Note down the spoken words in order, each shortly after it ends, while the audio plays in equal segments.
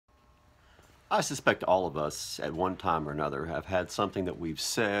I suspect all of us, at one time or another, have had something that we've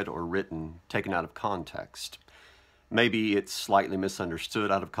said or written taken out of context. Maybe it's slightly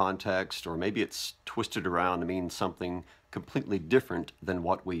misunderstood out of context, or maybe it's twisted around to mean something completely different than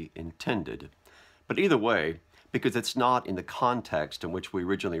what we intended. But either way, because it's not in the context in which we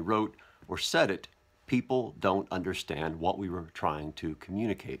originally wrote or said it, people don't understand what we were trying to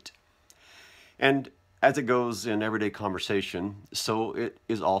communicate. And as it goes in everyday conversation, so it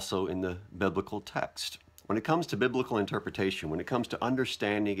is also in the biblical text. When it comes to biblical interpretation, when it comes to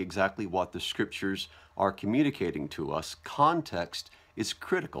understanding exactly what the scriptures are communicating to us, context is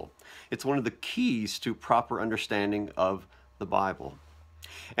critical. It's one of the keys to proper understanding of the Bible.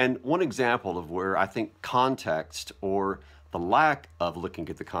 And one example of where I think context, or the lack of looking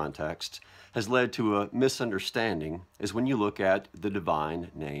at the context, has led to a misunderstanding is when you look at the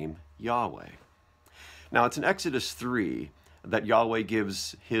divine name Yahweh. Now, it's in Exodus 3 that Yahweh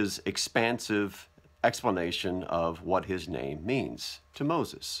gives his expansive explanation of what his name means to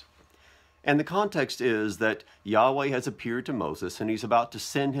Moses. And the context is that Yahweh has appeared to Moses and he's about to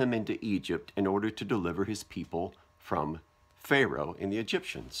send him into Egypt in order to deliver his people from Pharaoh and the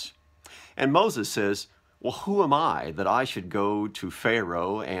Egyptians. And Moses says, well, who am I that I should go to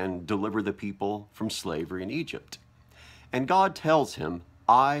Pharaoh and deliver the people from slavery in Egypt? And God tells him,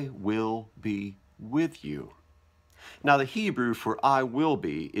 I will be with you. Now the Hebrew for I will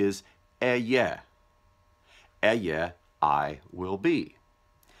be is ehyeh. Ehyeh, I will be.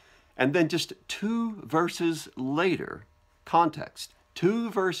 And then just 2 verses later, context, 2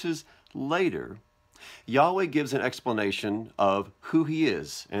 verses later, Yahweh gives an explanation of who he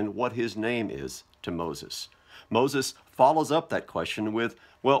is and what his name is to Moses. Moses follows up that question with,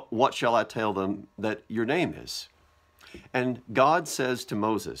 well, what shall I tell them that your name is? And God says to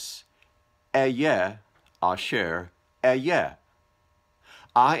Moses, ehyeh, asher, ehyeh.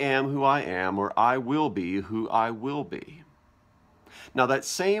 I am who I am, or I will be who I will be. Now that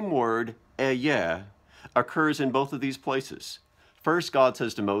same word, ehyeh, occurs in both of these places. First, God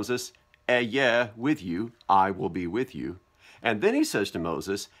says to Moses, ehyeh, with you, I will be with you. And then he says to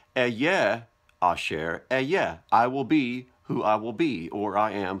Moses, ehyeh, asher, ehyeh, I will be who I will be, or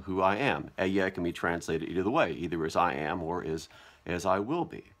I am who I am. Ehyeh can be translated either way, either as I am or as I will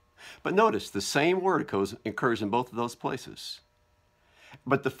be. But notice, the same word occurs in both of those places.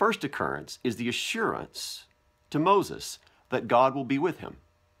 But the first occurrence is the assurance to Moses that God will be with him.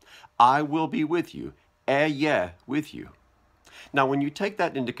 I will be with you, ehyeh, with you. Now, when you take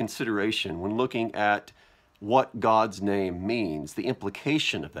that into consideration, when looking at what God's name means, the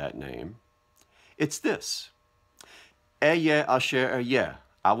implication of that name, it's this. Ehyeh, asher, ehyeh,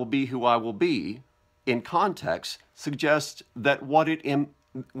 I will be who I will be, in context, suggests that what it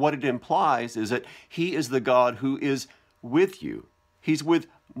implies is that he is the God who is with you. He's with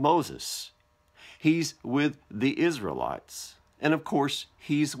Moses. He's with the Israelites. And of course,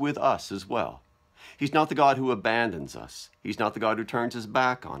 he's with us as well. He's not the God who abandons us. He's not the God who turns his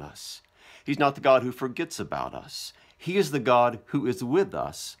back on us. He's not the God who forgets about us. He is the God who is with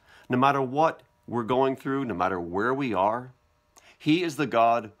us no matter what we're going through, no matter where we are. He is the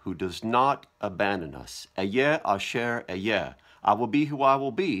God who does not abandon us. Ehyeh, asher, ehyeh. I will be who I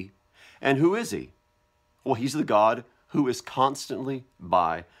will be. And who is he? Well, he's the God who is constantly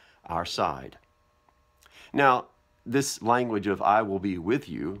by our side. Now, this language of I will be with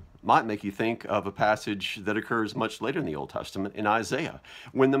you might make you think of a passage that occurs much later in the Old Testament in Isaiah,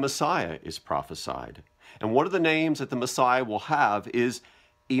 when the Messiah is prophesied. And one of the names that the Messiah will have is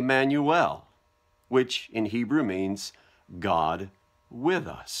Emmanuel, which in Hebrew means God with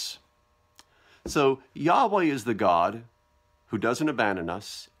us. So Yahweh is the God who doesn't abandon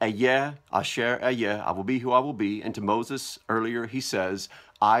us. Ehyeh, asher, ehyeh, I will be who I will be. And to Moses earlier, he says,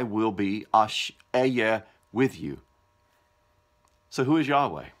 I will be ehyeh with you. So who is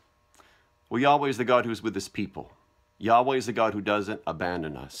Yahweh? Well, Yahweh is the God who is with his people. Yahweh is the God who doesn't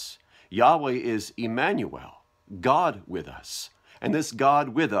abandon us. Yahweh is Emmanuel, God with us. And this God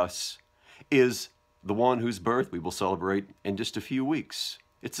with us is the one whose birth we will celebrate in just a few weeks.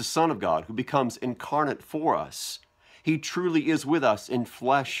 It's the Son of God who becomes incarnate for us. He truly is with us in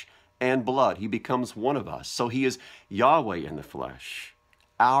flesh and blood. He becomes one of us. So he is Yahweh in the flesh,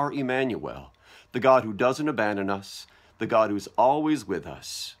 our Emmanuel, the God who doesn't abandon us, the God who's always with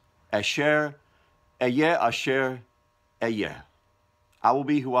us. Asher, ehyeh, asher, ehyeh. I will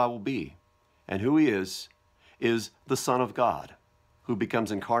be who I will be. And who he is the Son of God, who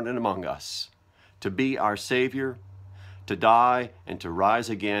becomes incarnate among us, to be our Savior, to die and to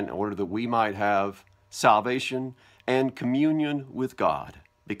rise again in order that we might have salvation and communion with God,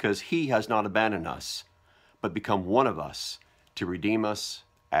 because he has not abandoned us, but become one of us to redeem us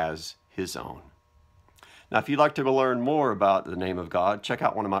as his own. Now, if you'd like to learn more about the name of God, check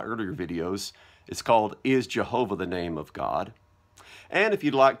out one of my earlier videos. It's called, Is Jehovah the Name of God? And if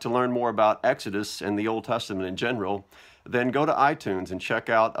you'd like to learn more about Exodus and the Old Testament in general, then go to iTunes and check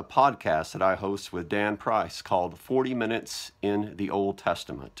out a podcast that I host with Dan Price called 40 Minutes in the Old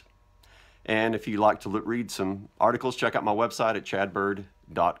Testament. And if you'd like to read some articles, check out my website at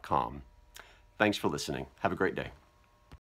chadbird.com. Thanks for listening. Have a great day.